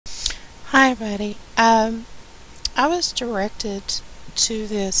Hi, everybody. I was directed to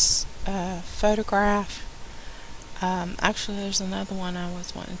this photograph. Actually, there's another one I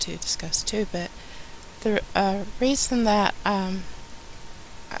was wanting to discuss too, but the reason that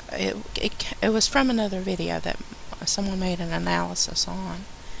it was from another video that someone made an analysis on,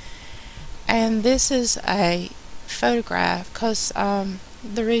 and this is a photograph because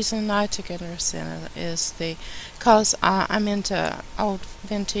the reason I took interest in it is because I'm into old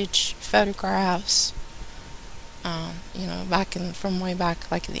vintage photographs. From way back,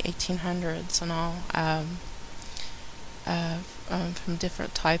 like in the 1800s and all, from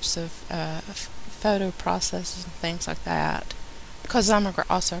different types of photo processes and things like that. Because I'm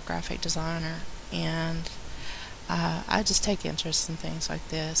also a graphic designer, and I just take interest in things like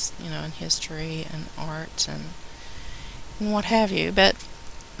this, in history and art and what have you. But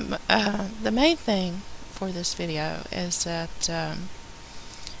the main thing for this video is that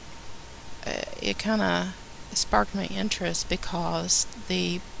it kind of sparked my interest because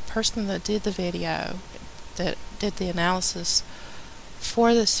the person that did the video, that did the analysis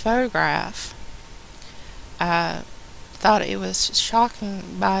for this photograph, thought it was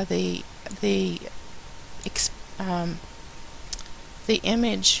shocking by the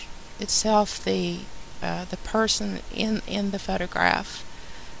image itself. The person in the photograph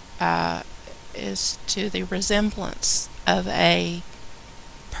is to the resemblance of a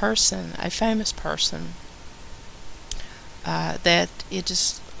person, a famous person, that it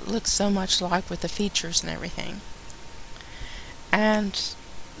just looks so much like, with the features and everything. And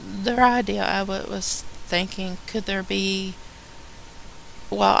their idea of it was thinking, could there be,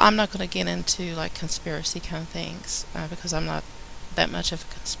 well, I'm not going to get into like conspiracy kind of things because I'm not that much of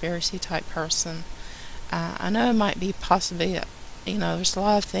a conspiracy type person. I know it might be possibly, there's a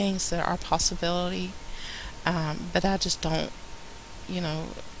lot of things that are possibility, but I just don't,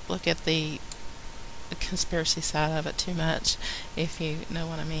 look at the conspiracy side of it too much, if you know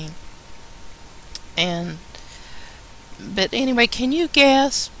what I mean. But anyway, can you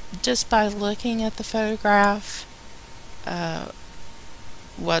guess, just by looking at the photograph,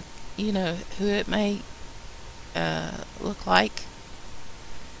 what, who it may look like?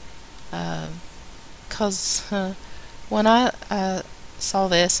 Because when I saw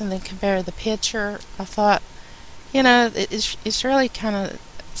this and then compared the picture, I thought, it's really kind of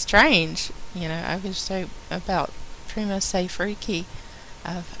strange. I would say about pretty much say freaky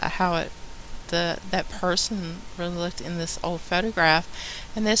of how that person really looked in this old photograph.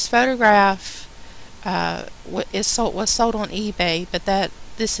 And this photograph was sold on eBay, but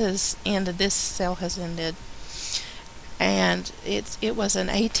this has ended. This sale has ended, and it was an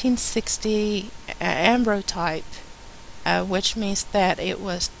 1860 ambrotype, which means that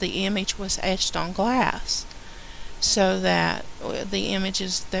the image was etched on glass, so that the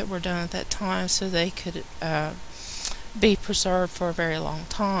images that were done at that time, so they could be preserved for a very long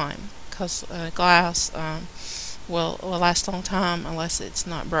time, because glass will last a long time unless it's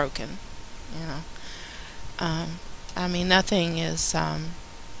not broken. I mean, nothing is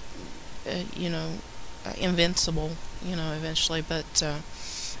invincible, eventually, but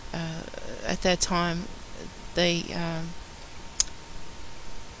at that time they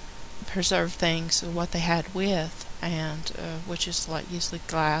preserve things what they had with, and which is like usually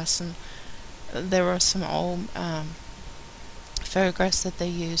glass. And there were some old photographs that they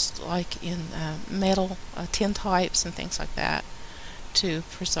used, like in metal tintypes and things like that, to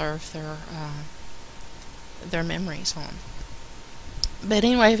preserve their memories on. But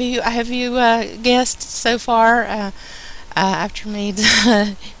anyway, have you guessed so far after me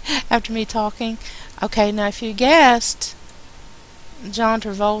after me talking? Okay, now if you guessed John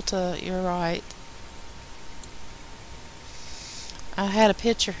Travolta, you're right. I had a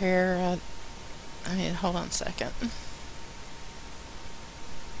picture here. Hold on a second.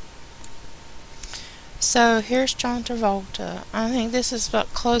 So here's John Travolta. I think this is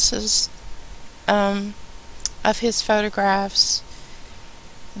about closest of his photographs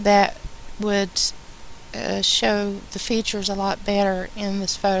that would show the features a lot better in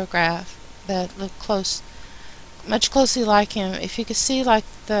this photograph, that look much closely like him. If you could see, like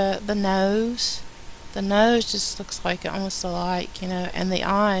the nose just looks like almost alike, and the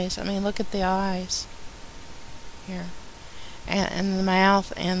eyes. I mean, look at the eyes here, and the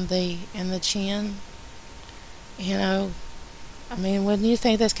mouth, and the chin. I mean, wouldn't you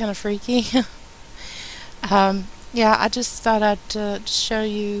think that's kind of freaky? Yeah, I just thought I'd show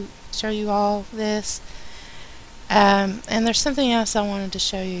you all this. And there's something else I wanted to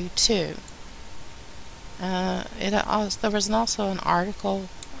show you too. There was also an article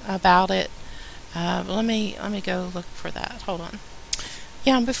about it. Let me go look for that. Hold on.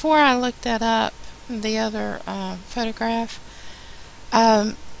 Yeah, before I looked that up, the other photograph,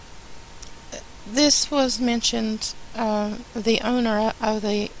 um, this was mentioned, the owner of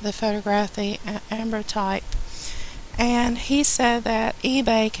the photograph, the ambrotype, and he said that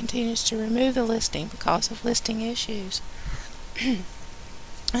eBay continues to remove the listing because of listing issues.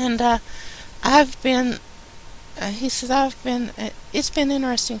 And I've been, he says, it's been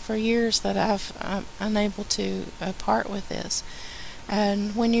interesting for years that I've unable to part with this.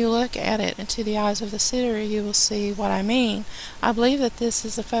 And when you look at it into the eyes of the sitter, you will see what I mean. I believe that this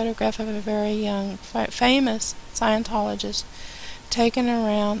is a photograph of a very young, famous Scientologist taken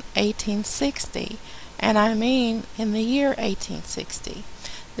around 1860, and I mean in the year 1860.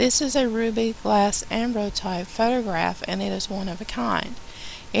 This is a ruby glass ambrotype photograph, and it is one of a kind.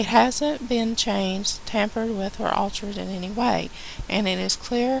 It hasn't been changed, tampered with, or altered in any way, and it is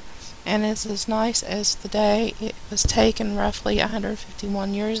clear and is as nice as the day it was taken roughly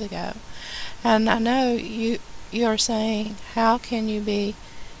 151 years ago. And I know you are saying, how can you be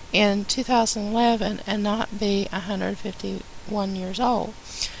in 2011 and not be 151 years old?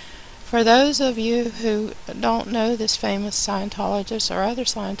 For those of you who don't know, this famous Scientologist or other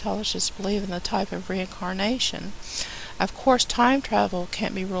Scientologists believe in the type of reincarnation. Of course, time travel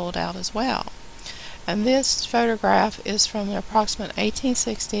can't be ruled out as well. And this photograph is from approximately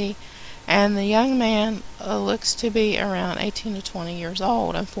 1860, and the young man looks to be around 18 to 20 years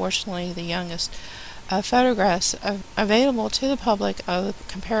old. Unfortunately, the youngest photographs available to the public of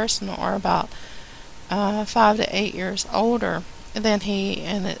comparison are about 5 to 8 years older than he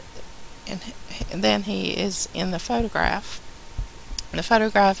is in the photograph. The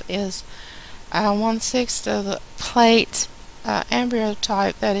photograph is 1/6 of the plate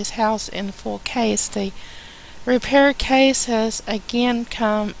ambrotype that is housed in the full case. The repaired case has again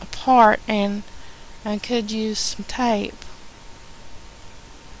come apart and could use some tape.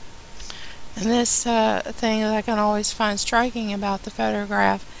 And this thing that I can always find striking about the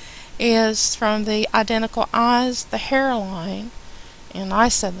photograph is from the identical eyes, the hairline, and I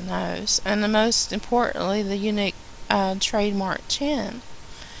said the nose, and the most importantly, the unique trademark chin.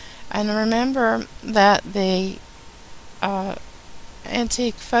 And remember that the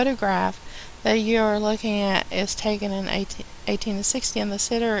antique photograph that you're looking at is taken in 1860, and the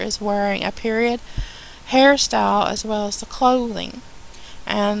sitter is wearing a period hairstyle as well as the clothing.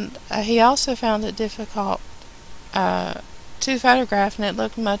 And he also found it difficult to photograph, and it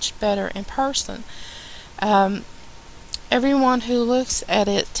looked much better in person. Everyone who looks at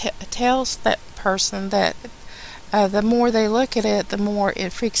it tells that person that the more they look at it, the more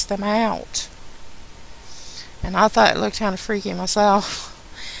it freaks them out. And I thought it looked kind of freaky myself.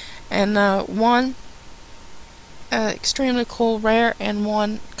 And one extremely cool, rare, and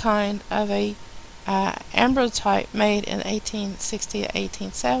one kind of a ambrotype made in 1860 to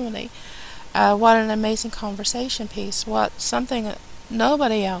 1870. What an amazing conversation piece. What something that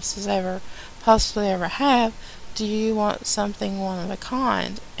nobody else has ever possibly ever have. Do you want something one of a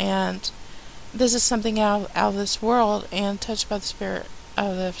kind? And this is something out of this world and touched by the spirit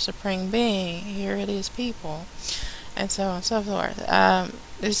of the Supreme Being. Here it is, people. And so on and so forth.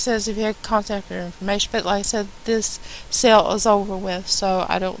 It says if you had contact or information, but like I said, this sale is over with, so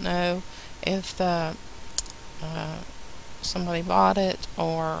I don't know if somebody bought it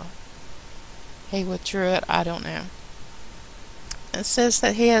or he withdrew it. I don't know. It says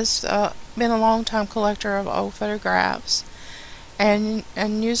that he has been a long-time collector of old photographs, and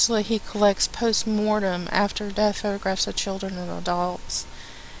usually he collects post-mortem after death photographs of children and adults.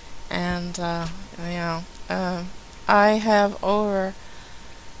 And I have over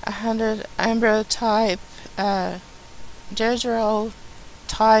 100 ambrotype, Jezreel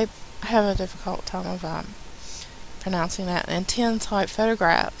type. I have a difficult time of pronouncing that, and 10 type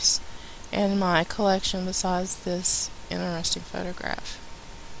photographs in my collection besides this interesting photograph.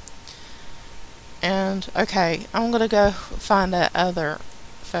 And okay, I'm gonna go find that other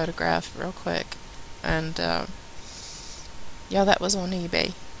photograph real quick. And yeah, that was on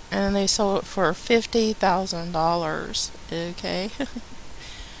eBay, and they sold it for $50,000. Okay.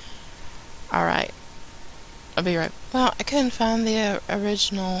 All right, I'll be right. Well, I couldn't find the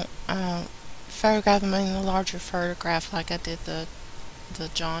original photograph. I mean, the larger photograph, like I did the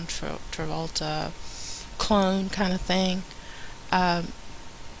John Travolta clone kind of thing.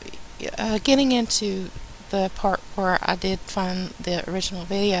 Getting into the part where I did find the original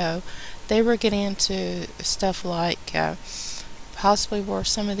video, they were getting into stuff like possibly were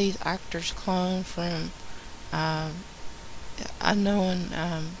some of these actors cloned from unknown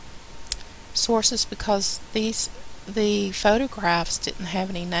sources, because the photographs didn't have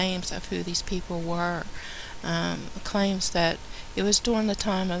any names of who these people were. claims that it was during the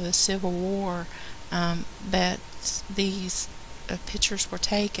time of the Civil War that these pictures were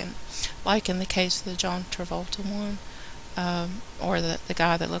taken, like in the case of the John Travolta one, or the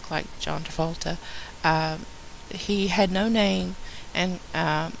guy that looked like John Travolta. He had no name, and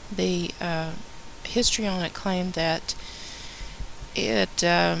the history on it claimed that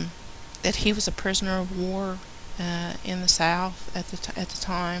that he was a prisoner of war in the South at the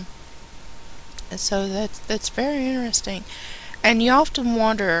time. And so that's very interesting. And you often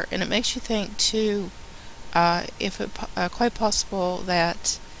wonder, and it makes you think too, if it quite possible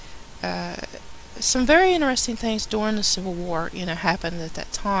that some very interesting things during the Civil War, happened at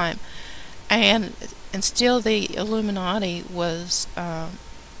that time, and still the Illuminati was,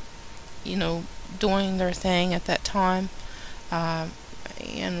 doing their thing at that time, and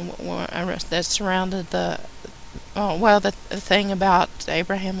that surrounded the thing about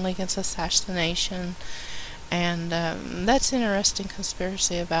Abraham Lincoln's assassination. And that's an interesting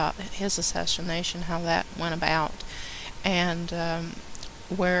conspiracy about his assassination, how that went about, and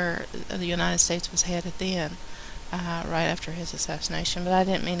where the United States was headed then, right after his assassination. But I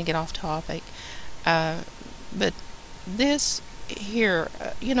didn't mean to get off topic. But this here,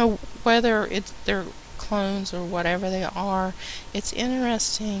 whether they're clones or whatever they are, it's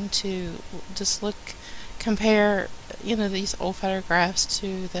interesting to just compare, these old photographs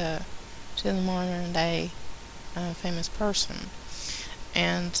to the modern day famous person.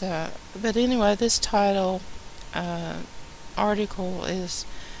 And but anyway, this title article is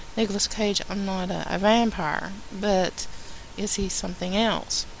Nicolas Cage, I'm not a vampire, but is he something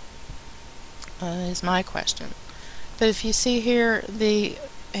else? Is my question. But if you see here the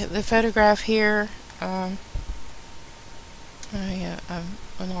photograph here, I've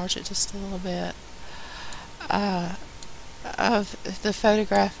enlarged it just a little bit, of the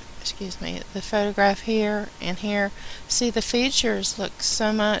photograph. Excuse me, the photograph here and here. See, the features look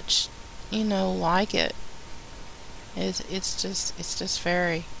so much, like it. It's just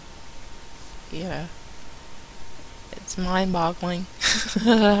very, it's mind-boggling. I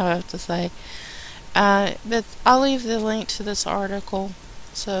have to say. But I'll leave the link to this article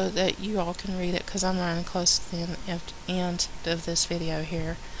so that you all can read it, because I'm running close to the end of this video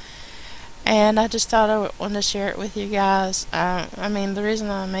here. And I just thought I wanted to share it with you guys. The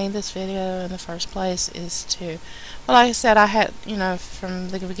reason I made this video in the first place is to, well, like I said, I had, from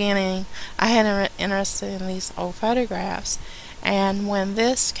the beginning, I had interested in these old photographs. And when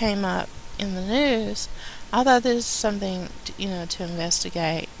this came up in the news, I thought this was something, to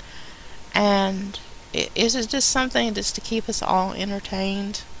investigate. And is it just something just to keep us all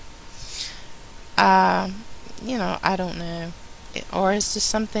entertained? I don't know. Or is there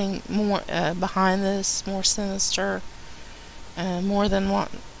something more behind this, more sinister, more than what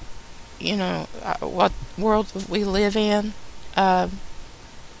world we live in?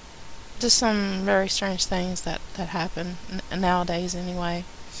 Just some very strange things that happen nowadays, anyway.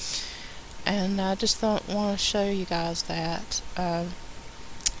 And I just want to show you guys that. I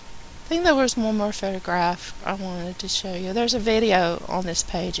think there was one more photograph I wanted to show you. There's a video on this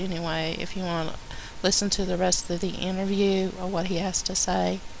page, anyway, if you want to listen to the rest of the interview or what he has to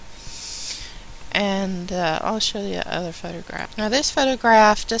say. And I'll show you the other photograph. Now this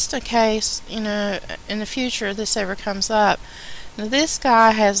photograph, just in case, in the future this ever comes up, now this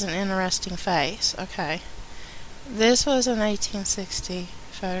guy has an interesting face. Okay, this was an 1860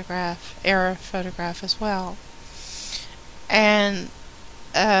 era photograph as well. And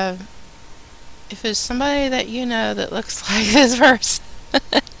if it's somebody that that looks like this person,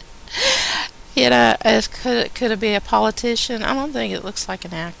 could it be a politician? I don't think it looks like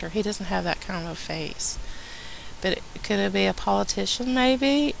an actor. He doesn't have that kind of a face. But could it be a politician,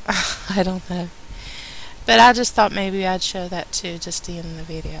 maybe? I don't know. But I just thought maybe I'd show that too, just to end the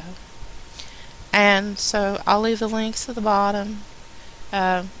video. And so I'll leave the links at the bottom.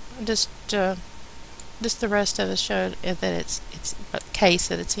 Just the rest of it showed that it's case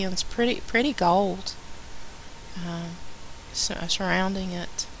that it's in. It's pretty gold. Surrounding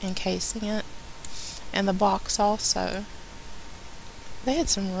it, encasing it, and the box also. They had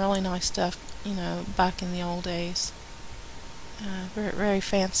some really nice stuff, back in the old days. Very, very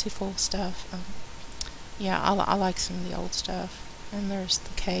fanciful stuff. Yeah, I like some of the old stuff. And there's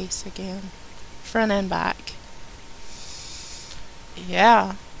the case again, front and back.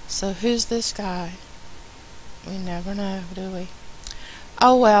 Yeah. So who's this guy? We never know, do we?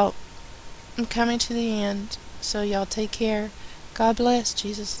 Oh well. I'm coming to the end. So y'all take care. God bless.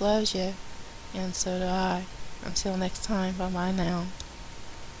 Jesus loves you. And so do I. Until next time. Bye-bye now.